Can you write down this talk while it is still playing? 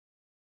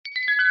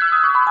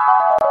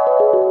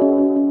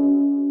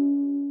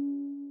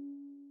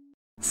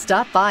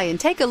Stop by and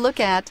take a look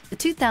at the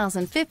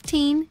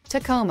 2015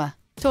 Tacoma.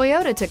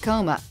 Toyota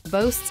Tacoma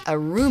boasts a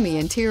roomy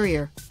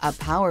interior, a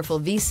powerful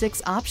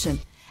V6 option,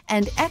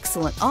 and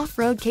excellent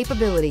off-road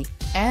capability,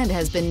 and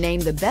has been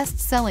named the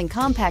best-selling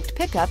compact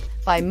pickup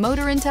by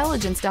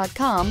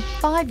MotorIntelligence.com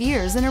 5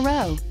 years in a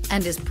row,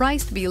 and is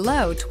priced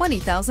below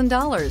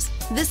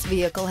 $20,000. This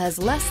vehicle has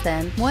less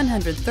than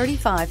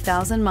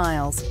 135,000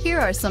 miles. Here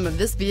are some of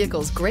this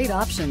vehicle's great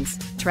options: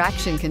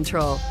 traction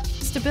control,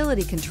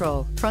 stability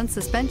control, front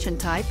suspension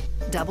type,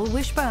 double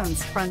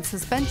wishbones, front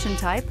suspension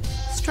type,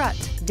 strut,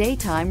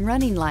 daytime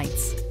running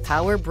lights,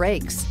 power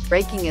brakes,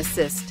 braking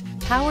assist,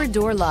 power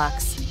door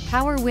locks,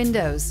 power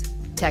windows,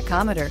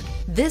 tachometer.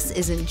 This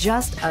isn't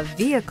just a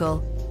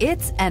vehicle,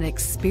 it's an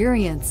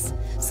experience.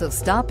 So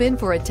stop in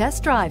for a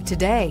test drive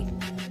today.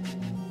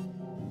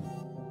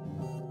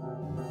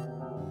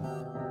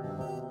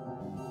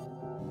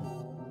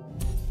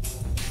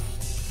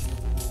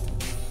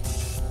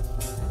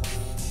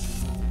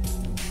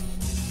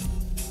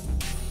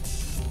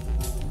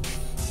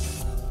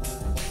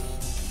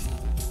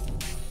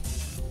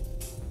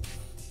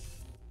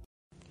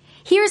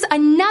 Here's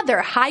another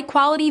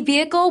high-quality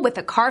vehicle with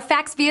a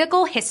Carfax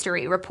Vehicle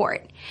History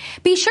Report.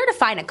 Be sure to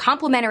find a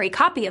complimentary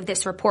copy of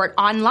this report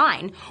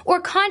online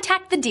or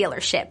contact the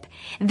dealership.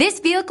 This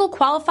vehicle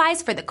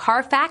qualifies for the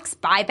Carfax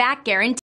Buyback Guarantee.